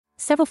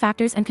Several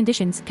factors and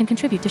conditions can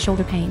contribute to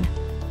shoulder pain.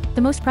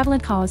 The most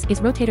prevalent cause is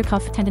rotator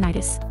cuff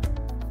tendinitis.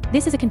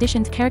 This is a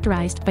condition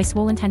characterized by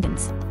swollen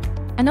tendons.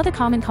 Another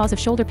common cause of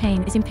shoulder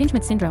pain is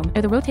impingement syndrome,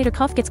 where the rotator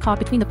cuff gets caught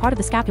between the part of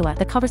the scapula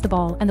that covers the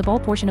ball and the ball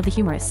portion of the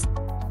humerus.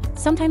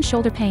 Sometimes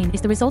shoulder pain is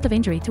the result of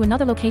injury to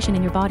another location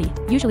in your body,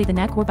 usually the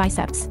neck or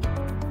biceps.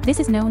 This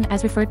is known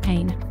as referred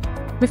pain.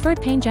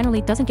 Referred pain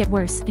generally doesn't get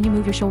worse when you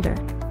move your shoulder.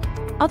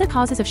 Other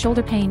causes of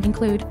shoulder pain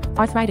include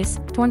arthritis,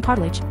 torn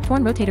cartilage,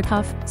 torn rotator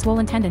cuff,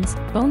 swollen tendons,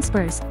 bone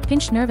spurs,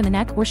 pinched nerve in the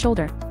neck or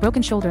shoulder,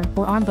 broken shoulder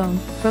or arm bone,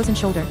 frozen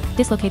shoulder,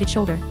 dislocated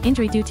shoulder,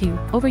 injury due to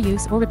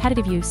overuse or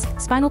repetitive use,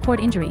 spinal cord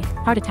injury,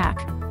 heart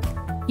attack.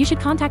 You should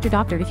contact your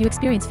doctor if you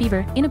experience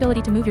fever,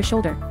 inability to move your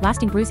shoulder,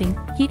 lasting bruising,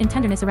 heat and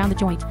tenderness around the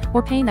joint,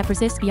 or pain that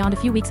persists beyond a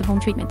few weeks of home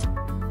treatment.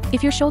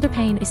 If your shoulder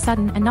pain is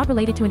sudden and not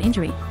related to an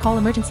injury, call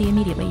emergency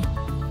immediately.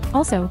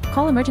 Also,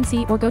 call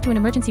emergency or go to an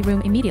emergency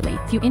room immediately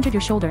if you injured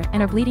your shoulder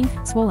and are bleeding,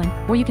 swollen,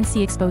 or you can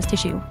see exposed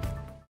tissue.